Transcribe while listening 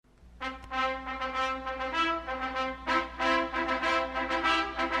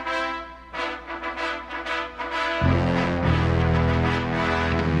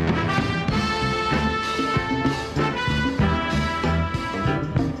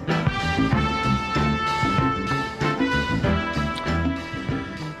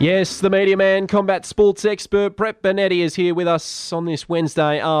Yes, the media man, combat sports expert, Brett Bonetti is here with us on this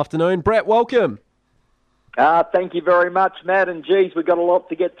Wednesday afternoon. Brett, welcome. Thank you very much, Matt. And geez, we've got a lot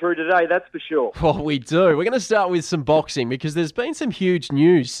to get through today, that's for sure. Well, we do. We're going to start with some boxing because there's been some huge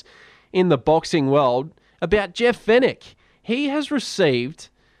news in the boxing world about Jeff Fenech. He has received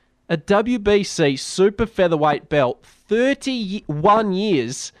a WBC super featherweight belt 31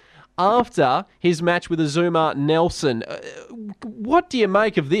 years after his match with Azumah Nelson. What do you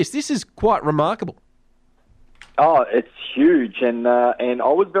make of this? This is quite remarkable. Oh, it's huge, and I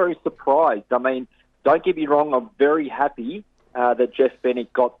was very surprised. I mean, don't get me wrong, I'm very happy that Jeff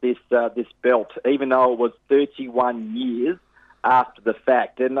Fenech got this belt, even though it was 31 years after the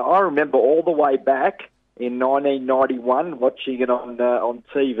fact. And I remember all the way back in 1991 watching it on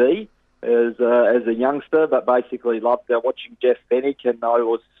TV as a youngster, but basically loved watching Jeff Fenech, and I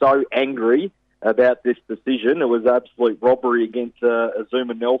was so angry about this decision. It was absolute robbery against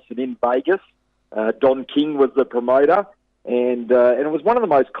Azumah Nelson in Vegas. Don King was the promoter, and it was one of the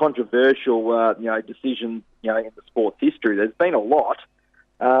most controversial decisions in the sports history. There's been a lot,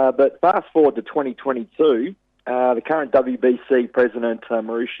 but fast forward to 2022, the current WBC president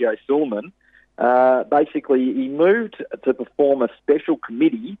Mauricio Sulaiman basically he moved to perform a special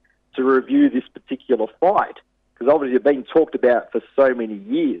committee to review this particular fight, because obviously it's been talked about for so many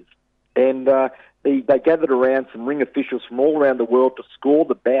years. And they gathered around some ring officials from all around the world to score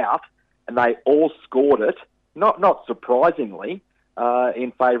the bout, and they all scored it, not surprisingly,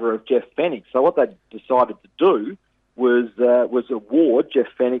 in favour of Jeff Fenech. So what they decided to do was award Jeff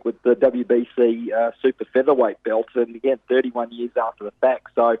Fenech with the WBC super featherweight belt, and again, 31 years after the fact.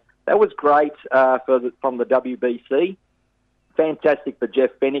 So that was great from the WBC. Fantastic for Jeff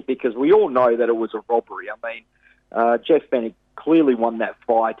Fenech, because we all know that it was a robbery. I mean, Jeff Fenech clearly won that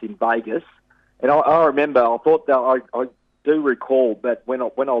fight in Vegas, and I remember, I thought that I do recall that when I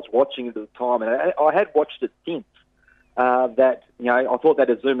was watching it at the time, and I had watched it since, that I thought that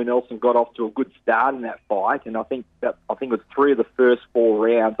Azumah Nelson got off to a good start in that fight, and I think it was 3 of the first 4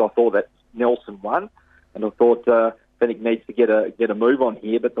 rounds. I thought that Nelson won, and I thought Fenech needs to get a move on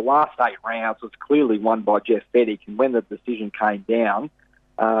here. But the last 8 rounds was clearly won by Jeff Fenech, and when the decision came down,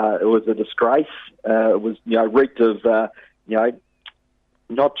 it was a disgrace. It was reeked of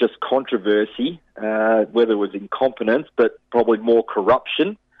not just controversy, whether it was incompetence, but probably more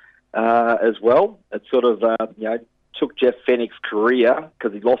corruption as well. It sort of took Jeff Fenech's career,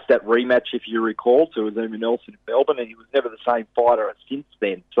 because he lost that rematch, if you recall, to Azumah Nelson in Melbourne, and he was never the same fighter since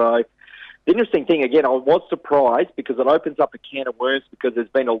then. So the interesting thing, again, I was surprised because it opens up a can of worms, because there's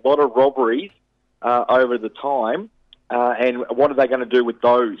been a lot of robberies over the time, and what are they going to do with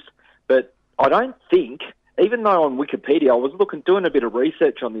those? But I don't think, even though on Wikipedia, I was doing a bit of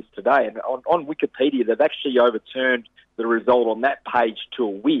research on this today, and on Wikipedia they've actually overturned the result on that page to a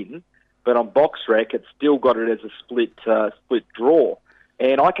win, but on BoxRec it's still got it as a split draw.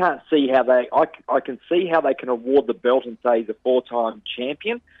 And I can't see how I can see how they can award the belt and say he's a 4-time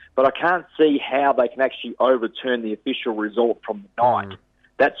champion, but I can't see how they can actually overturn the official result from the night.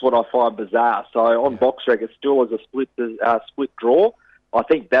 That's what I find bizarre. So on BoxRec, it still is a split draw. I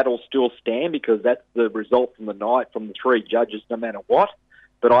think that'll still stand, because that's the result from the night from the 3 judges, no matter what.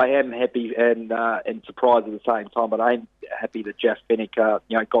 But I am happy and surprised at the same time. But I am happy that Jeff Fenech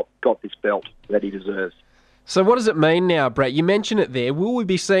got this belt that he deserves. So what does it mean now, Brett? You mentioned it there. Will we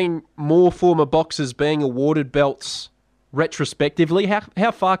be seeing more former boxers being awarded belts retrospectively?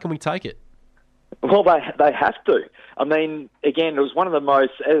 How far can we take it? Well, they have to. I mean, again, it was one of the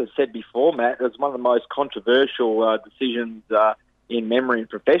most, as I said before, Matt, it was one of the most controversial decisions in memory in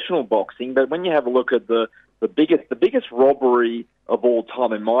professional boxing. But when you have a look at the biggest robbery of all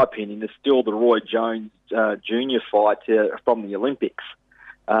time, in my opinion, is still the Roy Jones Jr. fight from the Olympics,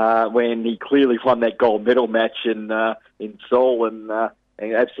 when he clearly won that gold medal match in Seoul, and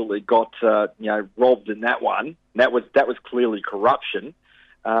absolutely got robbed in that one. That was clearly corruption.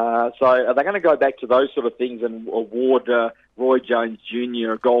 So are they going to go back to those sort of things and award Roy Jones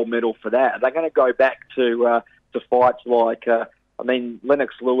Jr. a gold medal for that? Are they going to go back to fights like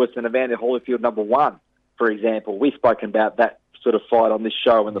Lennox Lewis and Evander Holyfield #1, for example? We've spoken about that sort of fight on this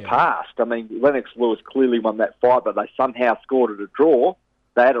show in the past. I mean, Lennox Lewis clearly won that fight, but they somehow scored it a draw.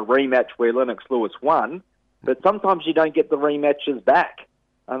 They had a rematch where Lennox Lewis won, but sometimes you don't get the rematches back.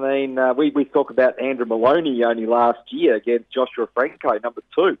 I mean, we talk about Andrew Maloney only last year against Joshua Franco,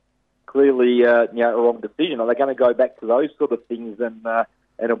 #2. Clearly, a wrong decision. Are they going to go back to those sort of things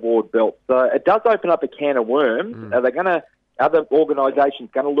and award belts? So it does open up a can of worms. Are other organisations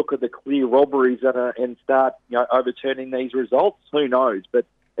going to look at the clear robberies and start overturning these results? Who knows? But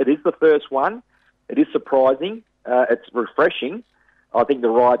it is the first one. It is surprising. It's refreshing. I think the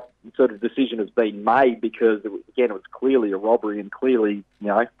right sort of decision has been made because, again, it was clearly a robbery, and clearly,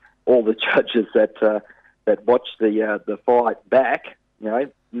 all the judges that watched the fight back,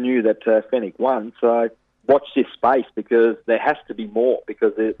 knew that Fenech won. So watch this space, because there has to be more,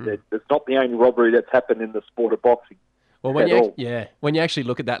 because it's not the only robbery that's happened in the sport of boxing. Well, when you actually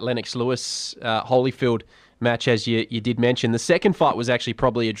look at that Lennox Lewis Holyfield match, as you did mention, the second fight was actually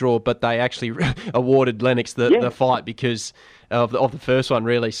probably a draw, but they actually awarded Lennox the fight because of the first one,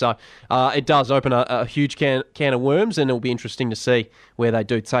 really. So it does open a huge can of worms, and it'll be interesting to see where they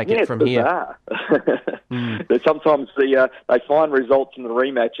do take it from here. Sometimes they find results in the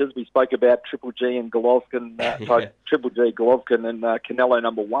rematches. We spoke about Triple G and Golovkin, Triple G, Golovkin, and Canelo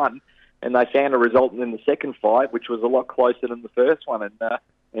number 1. And they found a result in the second fight, which was a lot closer than the first one.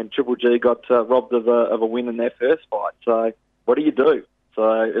 And Triple G got robbed of a win in their first fight. So what do you do?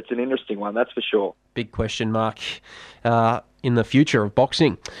 So it's an interesting one, that's for sure. Big question mark in the future of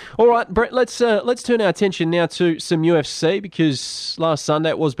boxing. All right, Brett, let's turn our attention now to some UFC, because last Sunday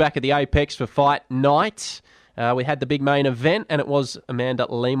it was back at the Apex for fight night. We had the big main event, and it was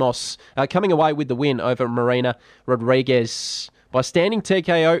Amanda Lemos coming away with the win over Marina Rodriguez by standing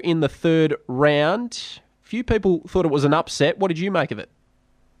TKO in the third round. Few people thought it was an upset. What did you make of it?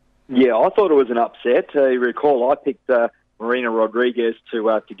 Yeah, I thought it was an upset. You recall, I picked Marina Rodriguez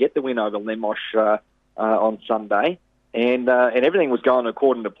to get the win over Lemos on Sunday, and everything was going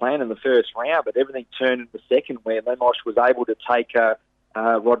according to plan in the first round, but everything turned in the second, where Lemos was able to take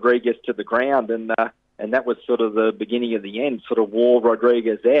Rodriguez to the ground, and that was sort of the beginning of the end. Sort of wore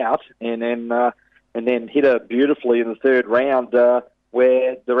Rodriguez out, and then hit her beautifully in the third round,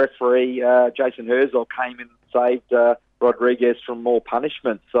 where the referee, Jason Herzog, came in and saved Rodriguez from more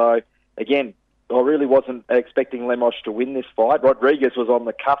punishment. So, again, I really wasn't expecting Lemos to win this fight. Rodriguez was on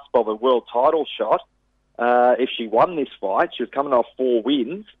the cusp of a world title shot. If she won this fight, she was coming off 4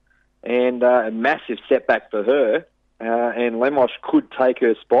 wins, and a massive setback for her. And Lemos could take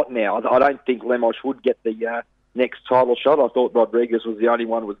her spot now. I don't think Lemos would get the next title shot. I thought Rodriguez was the only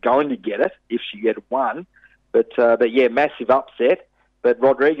one who was going to get it if she had won. But yeah, massive upset. But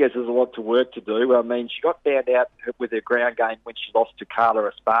Rodriguez has a lot to work to do. I mean, she got found out with her ground game when she lost to Carla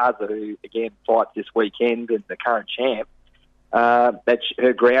Esparza, who, again, fights this weekend and the current champ.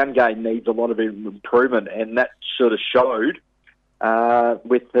 Her ground game needs a lot of improvement, and that sort of showed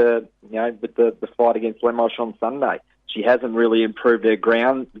with the fight against Lemos on Sunday. She hasn't really improved her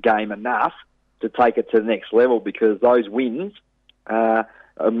ground game enough to take it to the next level, because those wins have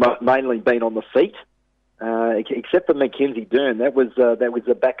mainly been on the feet. Except for Mackenzie Dern, that was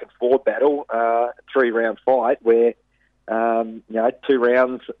a back and forth battle, 3-round fight where 2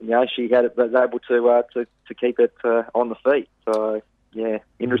 rounds, she was able to keep it on the feet. So yeah,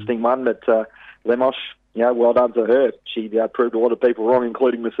 interesting one. But Lemos, well done to her. She proved a lot of people wrong,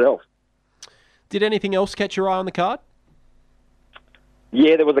 including myself. Did anything else catch your eye on the card?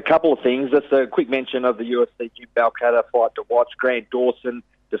 Yeah, there was a couple of things. Just a quick mention of the UFC Jim Balcata fight to watch. Grant Dawson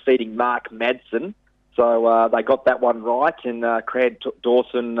defeating Mark Madsen. So they got that one right, and Grant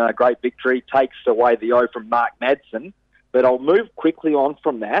Dawson, great victory, takes away the O from Mark Madsen. But I'll move quickly on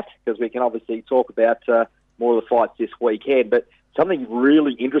from that, because we can obviously talk about more of the fights this weekend. But something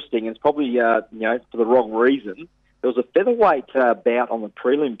really interesting, and it's probably for the wrong reason. There was a featherweight bout on the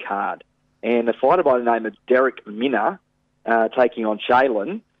prelim card, and a fighter by the name of Derek Minner taking on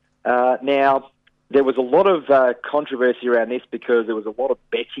Shaylin. Now, there was a lot of controversy around this, because there was a lot of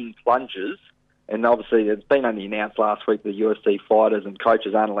betting plunges. And obviously, it's been only announced last week that UFC fighters and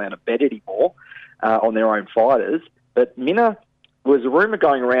coaches aren't allowed to bet anymore on their own fighters. But Minner, was a rumour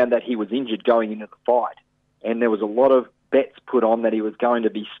going around that he was injured going into the fight. And there was a lot of bets put on that he was going to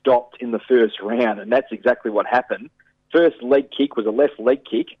be stopped in the first round. And that's exactly what happened. First leg kick was a left leg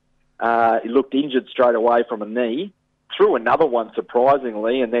kick. He looked injured straight away from a knee. Threw another one,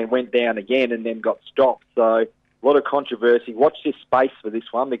 surprisingly, and then went down again and then got stopped. So a lot of controversy. Watch this space for this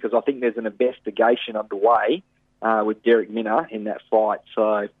one, because I think there's an investigation underway with Derek Minner in that fight.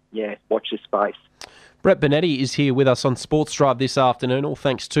 So, yeah, watch this space. Brett Bonetti is here with us on Sports Drive this afternoon, all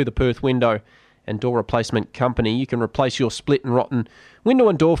thanks to the Perth Window and Door Replacement Company. You can replace your split and rotten window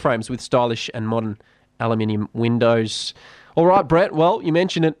and door frames with stylish and modern aluminium windows. All right, Brett, well, you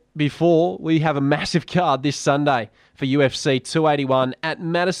mentioned it before. We have a massive card this Sunday for UFC 281 at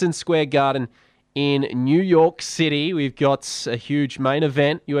Madison Square Garden in New York City. We've got a huge main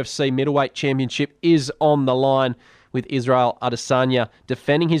event. UFC Middleweight Championship is on the line, with Israel Adesanya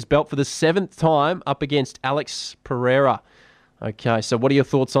defending his belt for the 7th time up against Alex Pereira. Okay, so what are your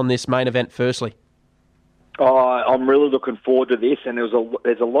thoughts on this main event firstly? I'm really looking forward to this, and there's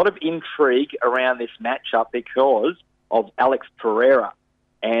a lot of intrigue around this matchup, because of Alex Pereira.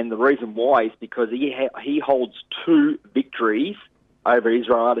 And the reason why is because he holds 2 victories over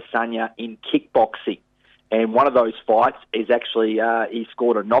Israel Adesanya in kickboxing. And one of those fights is actually he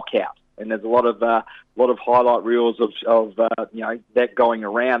scored a knockout. And there's a lot of highlight reels of that going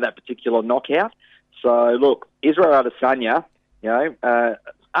around, that particular knockout. So look, Israel Adesanya,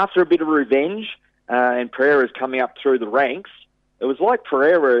 after a bit of revenge and Pereira's coming up through the ranks, it was like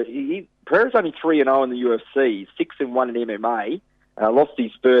Pereira's only 3-0 in the UFC, 6-1 in MMA. Lost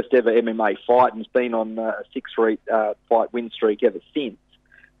his first ever MMA fight and has been on a 6-fight win streak ever since.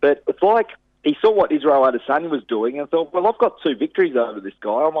 But it's like he saw what Israel Adesanya was doing and thought, well, I've got 2 victories over this guy.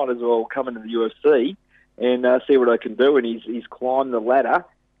 I might as well come into the UFC and see what I can do. And he's climbed the ladder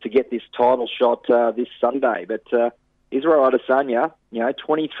to get this title shot this Sunday. But Israel Adesanya,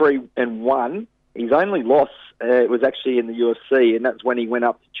 23-1. His only loss was actually in the UFC, and that's when he went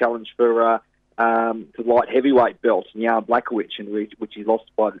up to challenge for the light heavyweight belt, Jan Blachowicz, which he lost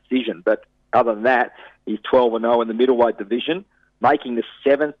by decision. But other than that, he's 12-0 in the middleweight division, making the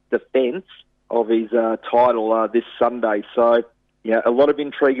 7th defence of his title this Sunday. So, a lot of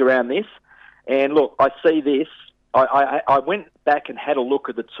intrigue around this. And look, I see this. I went back and had a look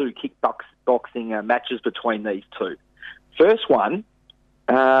at the 2 kickboxing matches between these 2. First one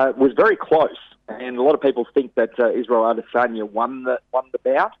was very close, and a lot of people think that Israel Adesanya won the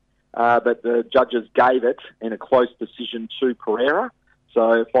bout. But the judges gave it in a close decision to Pereira.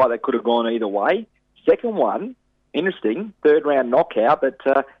 So a fight that could have gone either way. Second one, interesting, 3rd-round knockout, but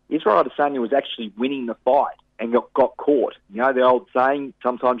Israel Adesanya was actually winning the fight and got caught. The old saying,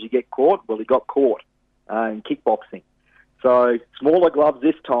 sometimes you get caught. Well, he got caught in kickboxing. So smaller gloves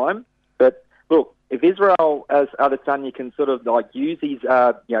this time. But look, if Israel Adesanya can sort of use his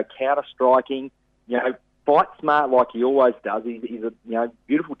counter-striking, fight smart like he always does. He's a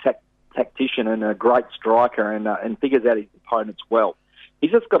beautiful tactician and a great striker and figures out his opponents well.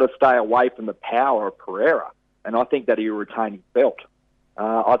 He's just got to stay away from the power of Pereira, and I think that he'll retain his belt.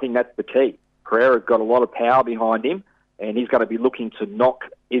 I think that's the key. Pereira's got a lot of power behind him, and he's going to be looking to knock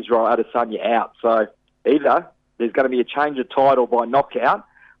Israel Adesanya out. So either there's going to be a change of title by knockout,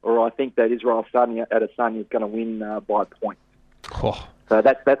 or I think that Israel Adesanya is going to win by points. Oh. So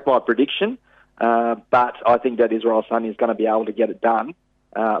that's my prediction. But I think that Israel Adesanya is going to be able to get it done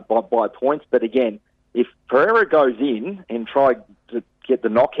by points. But again, if Pereira goes in and try to get the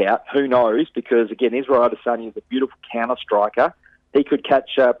knockout, who knows? Because again, Israel Adesanya is a beautiful counter striker. He could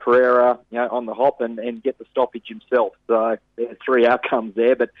catch Pereira, on the hop and get the stoppage himself. So there's 3 outcomes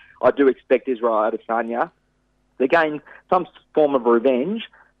there. But I do expect Israel Adesanya to gain some form of revenge,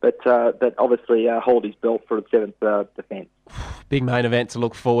 but obviously hold his belt for the 7th defence. Big main event to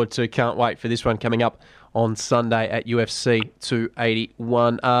look forward to. Can't wait for this one coming up on Sunday at UFC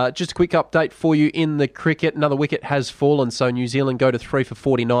 281. Just a quick update for you in the cricket. Another wicket has fallen, so New Zealand go to 3 for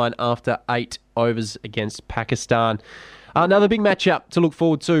 49 after 8 overs against Pakistan. Another big matchup to look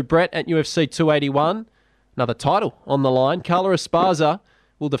forward to, Brett, at UFC 281. Another title on the line. Carla Esparza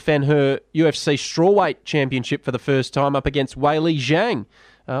will defend her UFC strawweight championship for the first time up against Weili Zhang.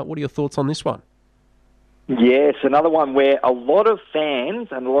 What are your thoughts on this one? Yes, another one where a lot of fans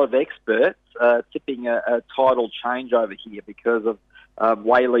and a lot of experts are tipping a title changeover here because of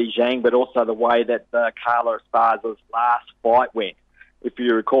Weili Zhang, but also the way that Carla Esparza's last fight went. If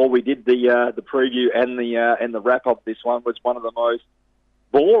you recall, we did the preview and the wrap up. This one was one of the most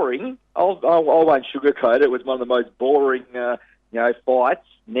boring. I won't sugarcoat it. It was one of the most boring fights,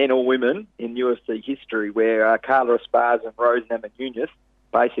 men or women, in UFC history, where Carla Esparza and Rose Namajunas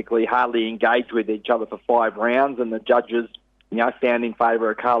basically hardly engaged with each other for 5 rounds, and the judges, found in favour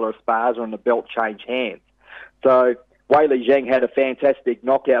of Carla Esparza and the belt changed hands. So Weili Zhang had a fantastic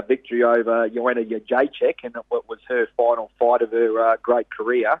knockout victory over Joanna Jędrzejczyk, and it was her final fight of her great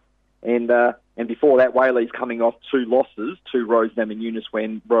career. And before that, Weili's coming off 2 losses to Rose Namajunas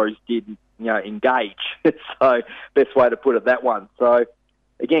when Rose did, engage. So best way to put it, that one. So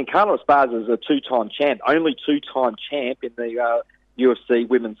again, Carla Esparza is a 2-time champ, only 2-time champ in the UFC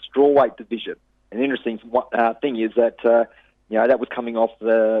women's strawweight division. An interesting thing is that that was coming off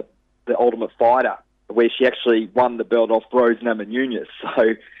the Ultimate Fighter, where she actually won the belt off Rose Namajunas.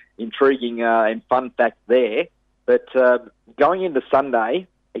 So intriguing and fun fact there. But going into Sunday,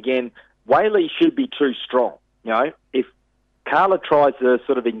 again, Weili should be too strong. If Carla tries to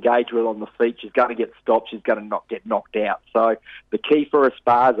sort of engage with her on the feet, she's going to get stopped. She's going to get knocked out. So the key for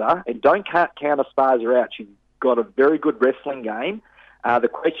Esparza, and don't count Esparza out. She's got a very good wrestling game. The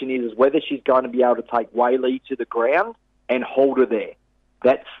question is whether she's going to be able to take Weili to the ground and hold her there.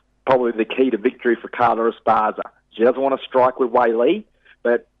 That's probably the key to victory for Carla Esparza. She doesn't want to strike with Weili,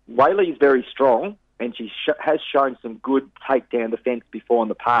 but Weili is very strong, and she has shown some good takedown defence before in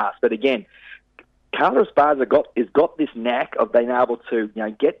the past. But again, Carla Esparza has got this knack of being able to,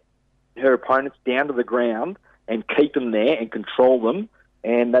 get her opponents down to the ground and keep them there and control them,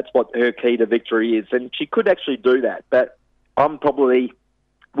 and that's what her key to victory is. And she could actually do that. But I'm probably,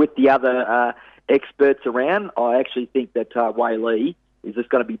 with the other experts around, I actually think that Wei Li is just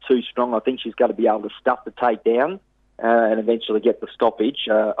going to be too strong. I think she's going to be able to stuff the takedown and eventually get the stoppage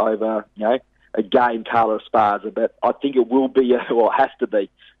over, again, Carla Esparza. But I think it will be, has to be,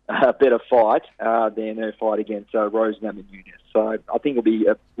 a better fight than her fight against Rose Namajunas. So I think it'll be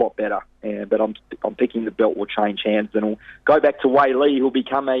a lot better. But I'm picking the belt will change hands and it'll go back to Wei Li, who'll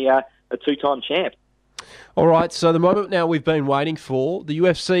become a two-time champ. All right, so the moment now we've been waiting for, the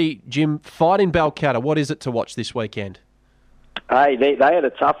UFC gym fight in Balcatta. What is it to watch this weekend? Hey, they had a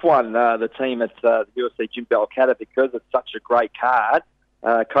tough one, the team at the UFC gym Balcatta, because it's such a great card.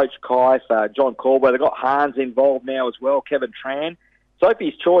 Coach Kife, John Caldwell, they've got Hans involved now as well, Kevin Tran.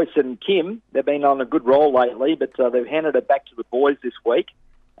 Sophie's Choice and Kim, they've been on a good roll lately, but they've handed it back to the boys this week.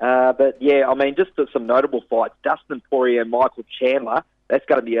 But yeah, I mean, just some notable fights. Dustin Poirier and Michael Chandler, that's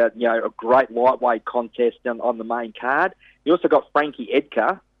going to be a great lightweight contest on the main card. You also got Frankie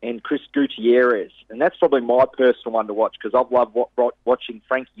Edgar and Chris Gutierrez, and that's probably my personal one to watch because I've loved watching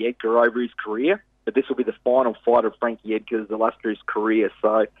Frankie Edgar over his career. But this will be the final fight of Frankie Edgar's illustrious career,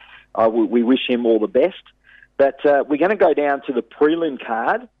 so we wish him all the best. But we're going to go down to the prelim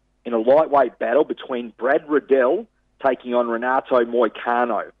card in a lightweight battle between Brad Riddell taking on Renato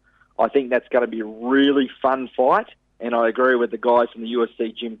Moicano. I think that's going to be a really fun fight, and I agree with the guys from the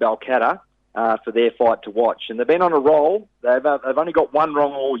UFC gym Balcatta for their fight to watch. And they've been on a roll. They've only got one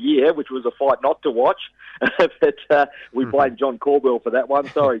wrong all year, which was a fight not to watch. But we blame John Caldwell for that one.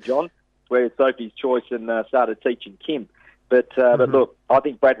 Sorry, John. Where Sophie's Choice and started teaching Kim. But look, I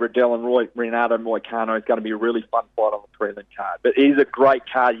think Brad Riddell and Renato Moicano is going to be a really fun fight on the prelim card. But it is a great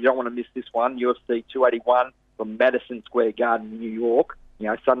card. You don't want to miss this one. UFC 281 from Madison Square Garden, New York.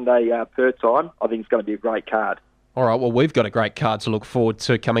 Sunday Perth time. I think it's going to be a great card. All right, well, we've got a great card to look forward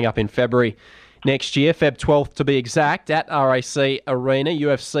to coming up in February next year, Feb 12th to be exact, at RAC Arena,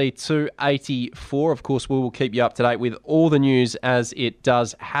 UFC 284. Of course, we will keep you up to date with all the news as it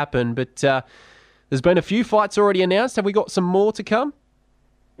does happen. But there's been a few fights already announced. Have we got some more to come?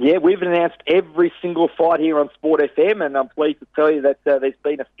 Yeah, we've announced every single fight here on Sport FM, and I'm pleased to tell you that there's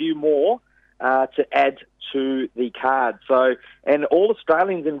been a few more to add to the card. So, and all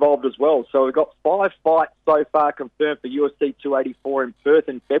Australians involved as well. So we've got 5 fights so far confirmed for UFC 284 in Perth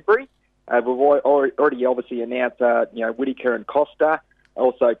in February. We've already obviously announced, Whittaker and Costa,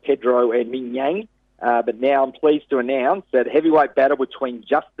 also Pedro and Ming Yang. But now I'm pleased to announce that heavyweight battle between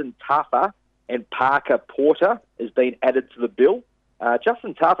Justin Tafa and Parker Porter has been added to the bill.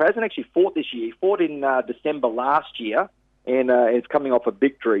 Justin Tafa hasn't actually fought this year. He fought in December last year and is coming off a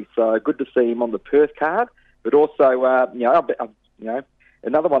victory. So good to see him on the Perth card. But also,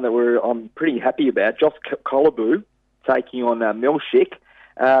 another one that I'm pretty happy about, Josh Kolabu taking on Milchik.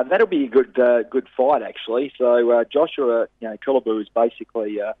 That'll be a good fight, actually. So Joshua, Kolabu is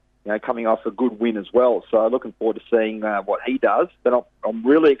basically, coming off a good win as well. So looking forward to seeing what he does. But I'm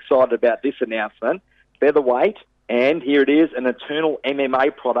really excited about this announcement. Featherweight, and here it is, an Eternal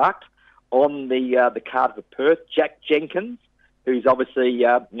MMA product on the card for Perth. Jack Jenkins, who's obviously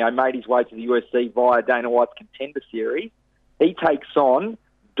made his way to the UFC via Dana White's Contender Series. He takes on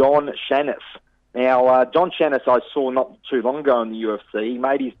Don Shannis. Now, Don Shannis I saw not too long ago in the UFC. He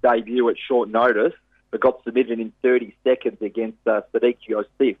made his debut at short notice, but got submitted in 30 seconds against Sadiq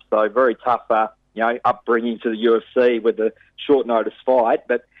Yosif. So very tough, upbringing to the UFC with a short notice fight.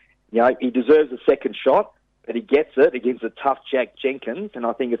 But, he deserves a second shot, but he gets it against a tough Jack Jenkins. And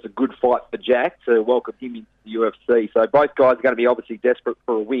I think it's a good fight for Jack to welcome him into the UFC. So both guys are going to be obviously desperate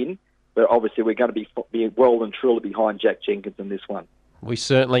for a win, but obviously we're going to be well and truly behind Jack Jenkins in this one. We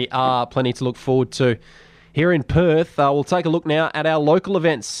certainly are. Plenty to look forward to here in Perth. We'll take a look now at our local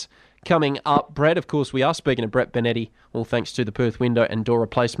events coming up. Brett, of course, we are speaking to Brett Bonetti, all thanks to the Perth Window and Door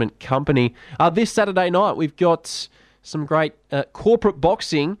Replacement Company. This Saturday night, we've got some great corporate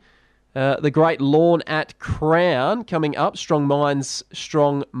boxing. The Great Lawn at Crown coming up. Strong Minds,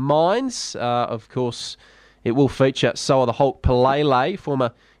 Strong Minds. Of course, it will feature Soa the Hulk Palele,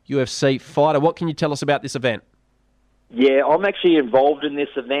 former UFC fighter. What can you tell us about this event? Yeah, I'm actually involved in this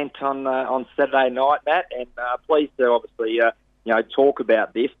event on Saturday night, Matt, and pleased to obviously talk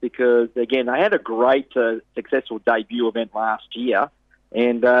about this because again they had a great successful debut event last year,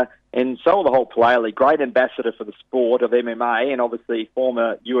 and so the whole Palele, great ambassador for the sport of MMA, and obviously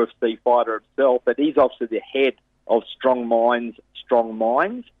former UFC fighter himself, but he's obviously the head of Strong Minds, Strong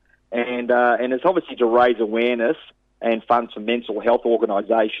Minds. and it's obviously to raise awareness and funds for mental health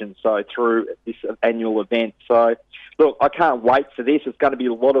organisations, so through this annual event. So, look, I can't wait for this. It's going to be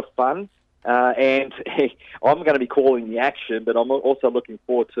a lot of fun, and I'm going to be calling the action, but I'm also looking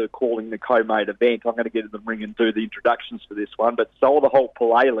forward to calling the co-main event. I'm going to get in the ring and do the introductions for this one, but Solihull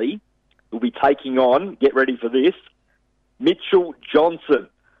Palele will be taking on, get ready for this, Mitchell Johnson.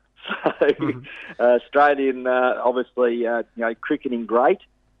 So, Australian, obviously, cricketing great.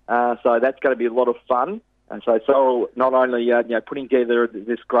 So that's going to be a lot of fun. And so not only putting together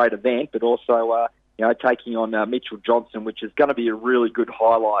this great event, but also taking on Mitchell Johnson, which is going to be a really good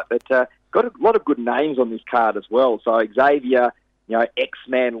highlight. But got a lot of good names on this card as well. So Xavier,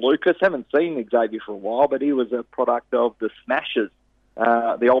 X-Man Lucas. Haven't seen Xavier for a while, but he was a product of the Smashers,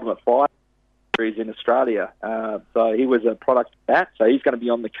 the Ultimate Fighter series in Australia. So he was a product of that. So he's going to be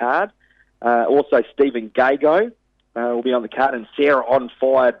on the card. Also Stephen Gago will be on the card, and Sarah On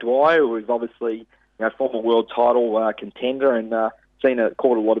Fire Dwyer, who is obviously former world title contender and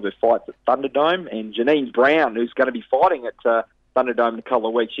caught a lot of her fights at Thunderdome, and Janine Brown, who's going to be fighting at Thunderdome in a couple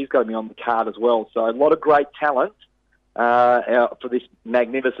of weeks. She's going to be on the card as well. So a lot of great talent for this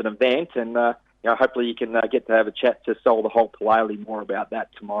magnificent event, and hopefully you can get to have a chat to Solihull Palele more about that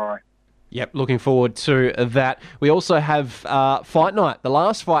tomorrow. Yep, looking forward to that. We also have Fight Night, the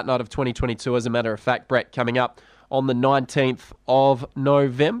last Fight Night of 2022, as a matter of fact, Brett, coming up on the 19th of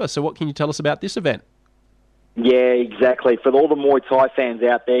November. So what can you tell us about this event? Yeah, exactly. For all the Muay Thai fans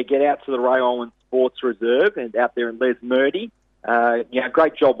out there, get out to the Ray Island Sports Reserve and out there in Les Murdy.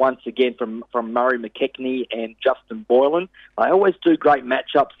 Great job once again from Murray McKechnie and Justin Boylan. They always do great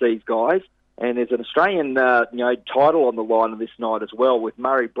matchups, these guys. And there's an Australian, title on the line of this night as well, with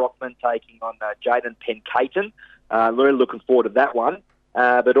Murray Brockman taking on Jaden Pencaton. Really looking forward to that one.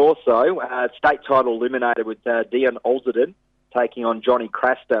 But also, state title eliminated with Dion Olzerden taking on Johnny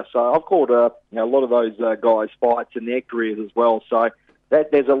Craster. So I've called a lot of those guys fights in their careers as well. So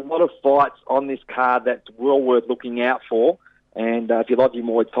there's a lot of fights on this card that's well worth looking out for. And if you love your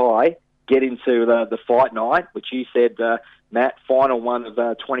Muay Thai, get into the Fight Night, which you said, Matt, final one of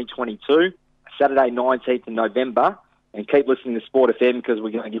 2022, Saturday 19th of November. And keep listening to Sport FM because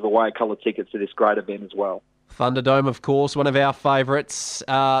we're going to give away a couple of tickets to this great event as well. Thunderdome, of course, one of our favourites,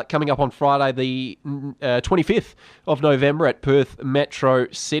 coming up on Friday, the 25th of November at Perth Metro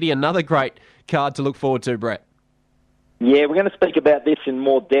City. Another great card to look forward to, Brett. Yeah, we're going to speak about this in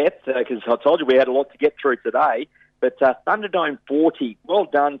more depth because I told you we had a lot to get through today. But Thunderdome 40, well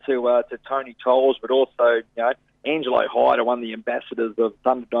done to Tony Tolles, but also Angelo Hyder, one of the ambassadors of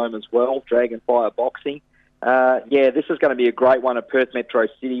Thunderdome as well, Dragonfire Boxing. This is going to be a great one at Perth Metro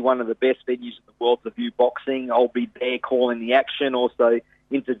City, one of the best venues in the world to view boxing. I'll be there calling the action, also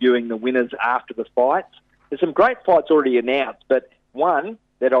interviewing the winners after the fights. There's some great fights already announced, but one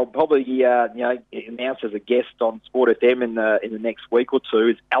that I'll probably announce as a guest on Sport FM in the next week or two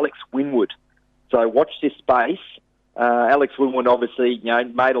is Alex Winwood. So watch this space. Alex Winwood obviously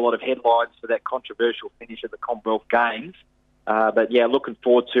made a lot of headlines for that controversial finish at the Commonwealth Games. Looking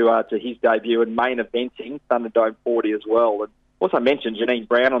forward to his debut and main eventing Thunderdome 40 as well. And also mentioned Janine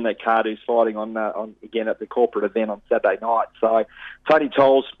Brown on that card, who's fighting on again at the corporate event on Saturday night. So Tony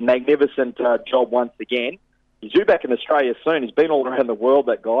Tolles, magnificent job once again. He's due back in Australia soon. He's been all around the world,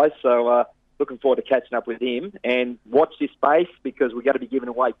 that guy. So looking forward to catching up with him. And watch this space because we're going to be giving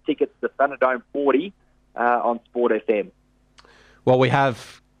away tickets to Thunderdome 40 on Sport FM. Well, we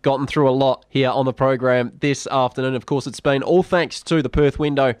have gotten through a lot here on the program this afternoon. Of course, it's been all thanks to the Perth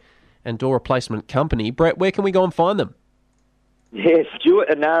Window and Door Replacement Company. Brett, where can we go and find them? Yeah, Stuart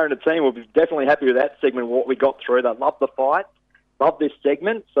and Nara and the team will be definitely happy with that segment, what we got through. They love the fight, love this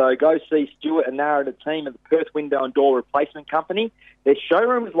segment. So go see Stuart and Nara and the team at the Perth Window and Door Replacement Company. Their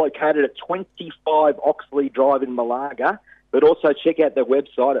showroom is located at 25 Oxley Drive in Malaga, but also check out their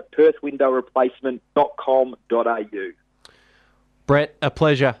website at perthwindowreplacement.com.au. Brett, a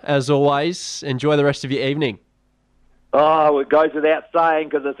pleasure as always. Enjoy the rest of your evening. Oh, it goes without saying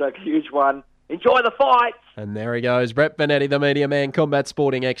because it's a huge one. Enjoy the fight. And there he goes, Brett Bonetti, the media man, combat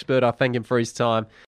sporting expert. I thank him for his time.